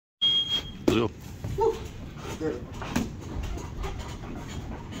go.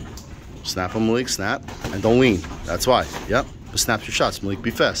 Snap them, Malik, snap. And don't lean. That's why. Yep. But snap your shots, Malik.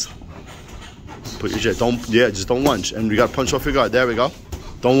 Be fast. Put your jet. Just don't lunge. And you got to punch off your guard. There we go.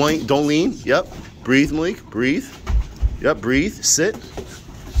 Don't lean. Yep. Breathe, Malik. Breathe. Yep. Breathe. Sit.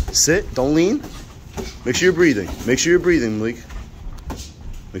 Sit. Don't lean. Make sure you're breathing. Make sure you're breathing, Malik.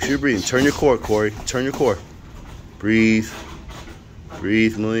 Make sure you're breathing. Turn your core, Corey. Turn your core. Breathe.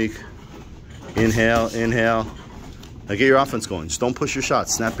 Breathe, Malik. Inhale, inhale. Now get your offense going. Just don't push your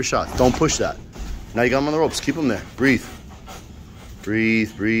shots. Snap your shots. Don't push that. Now you got him on the ropes. Keep him there. Breathe.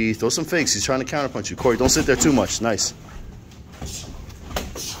 Breathe, breathe. Throw some fakes. He's trying to counterpunch you. Corey, don't sit there too much. Nice.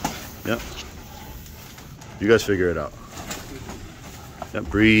 Yep. You guys figure it out. Yep.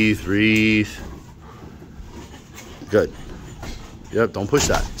 Breathe, breathe. Good. Yep. Don't push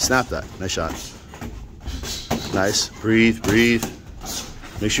that. Snap that. Nice shot. Nice. Breathe, breathe.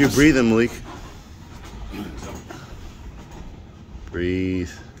 Make sure you're breathing, Malik. Breathe.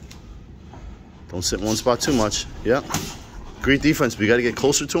 Don't sit in one spot too much. Yep. Great defense, but you got to get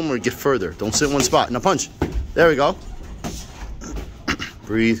closer to him or get further. Don't sit in one spot. Now punch. There we go.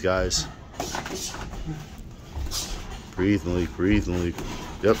 Breathe, guys. Breathe, Malik. Breathe, Malik.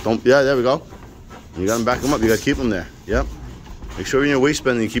 Yep. Yeah, there we go. You got to back him up. You got to keep him there. Yep. Make sure in your waist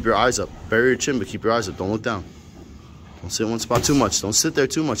bend and you keep your eyes up. Bury your chin, but keep your eyes up. Don't look down. Don't sit in one spot too much. Don't sit there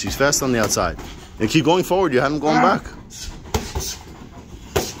too much. He's fast on the outside. And keep going forward. You have him going back.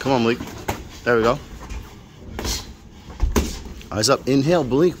 Come on, Malik. There we go. Eyes up. Inhale,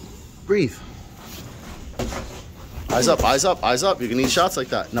 Malik. Breathe. Eyes up, eyes up, eyes up. You can need shots like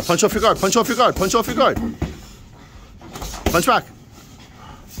that. Now punch off your guard. Punch off your guard. Punch off your guard. Punch back.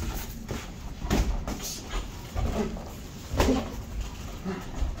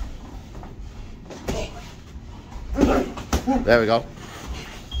 There we go.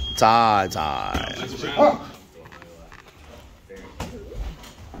 Time.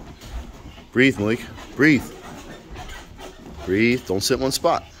 Breathe, Malik. Breathe. Breathe. Don't sit in one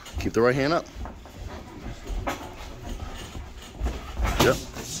spot. Keep the right hand up. Yep.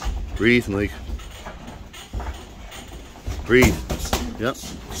 Breathe, Malik. Breathe. Yep.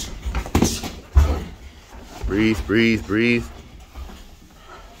 Breathe, breathe, breathe.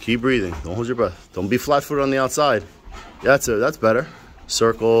 Keep breathing. Don't hold your breath. Don't be flat-footed on the outside. Yeah, that's it. That's better.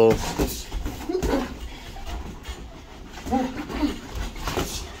 Circle.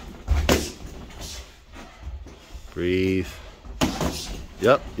 Breathe.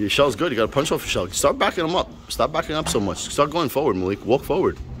 Yep, your shell's good. You got to punch off your shell. Start backing them up. Stop backing up so much. Start going forward, Malik. Walk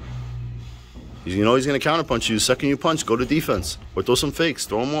forward. You know he's going to counterpunch you. The second you punch, go to defense. Or throw some fakes.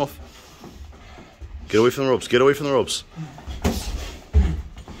 Throw him off. Get away from the ropes. Get away from the ropes.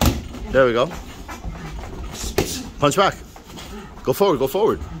 There we go. Punch back. Go forward. Go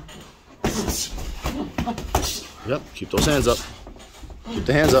forward. Yep, keep those hands up. Keep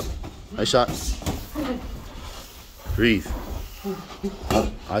the hands up. Nice shot. Breathe.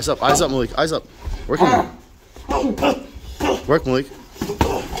 Eyes up, Malik. Eyes up. Work, Malik. Work, Malik.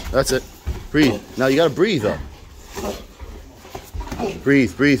 That's it. Breathe. Now you gotta breathe up.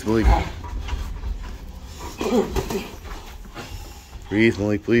 Breathe, breathe, Malik. Breathe,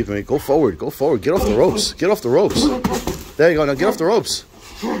 Malik. Breathe, Malik. Go forward. Go forward. Get off the ropes. Get off the ropes. There you go. Now get off the ropes.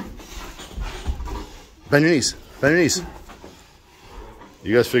 Bend your knees. Bend your knees.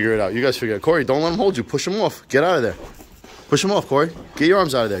 You guys figure it out. You guys figure it out. Corey, don't let him hold you. Push him off. Get out of there. Push him off, Corey. Get your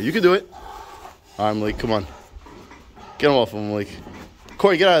arms out of there. You can do it. All right, Malik, come on. Get him off him, Malik.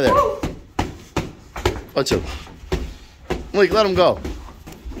 Corey, get out of there. Punch him. Malik, let him go.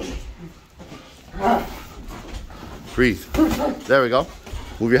 Breathe. There we go.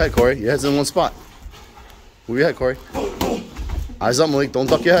 Move your head, Corey. Your head's in one spot. Move your head, Corey. Eyes up, Malik. Don't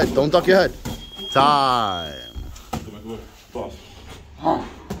duck your head. Don't duck your head. Time.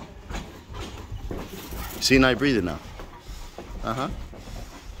 See, now you're breathing now. Uh-huh.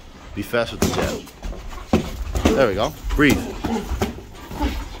 Be fast with the jab. There we go. Breathe.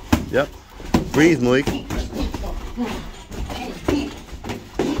 Yep. Breathe, Malik.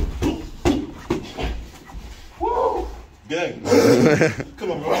 Gang.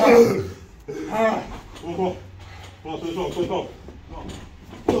 Come on, bro.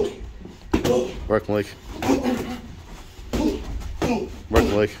 Work, Malik. Work,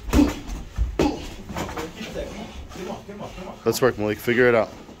 Malik. Let's work, Malik. Figure it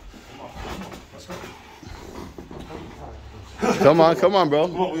out. Come on, bro.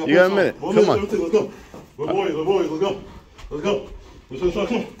 You got a minute. Come on. Let's go. Let's go. Let's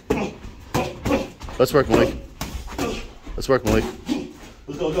go. Let's work, Malik. Let's work, Malik.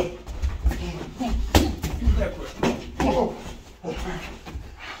 Let's go.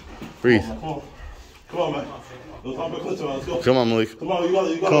 Breathe. Come on. Come on, man. No time for clinching, man. Let's go. Come on, Malik. Come on, you got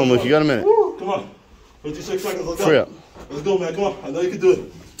it. You got it. Come on, Malik. You got a minute. Come on. 56 seconds. Let's go. Free up. Let's go, man. Come on. I know you can do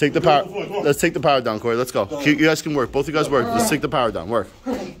it. Take the Come on, power. come on. Let's take the power down, Corey. Let's go. You guys can work. Both of you guys work. Let's take the power down. Work.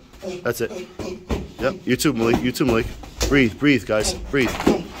 That's it. Yep. You too, Malik. You too, Malik. Breathe. Breathe, guys. Breathe.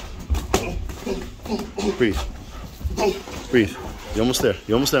 Breathe. Breathe. You're almost there.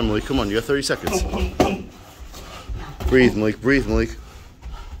 You're almost there, Malik. Come on. You got 30 seconds. Breathe, Malik. Breathe, Malik.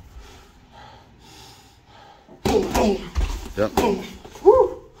 Yep.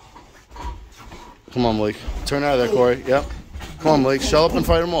 Come on, Malik. Turn out of there, Corey. Yep. Come on, Malik. Shell up and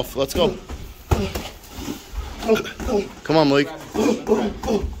fight him off. Let's go. Come on, Malik.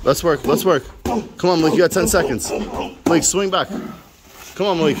 Let's work. Let's work. Come on, Malik. You got 10 seconds. Malik, swing back. Come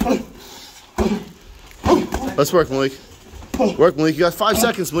on, Malik. Let's work, Malik. Work, Malik. You got 5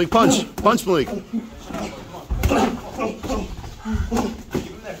 seconds, Malik. Punch. Punch, Malik.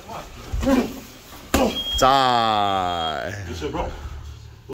 Die. Good shit, bro.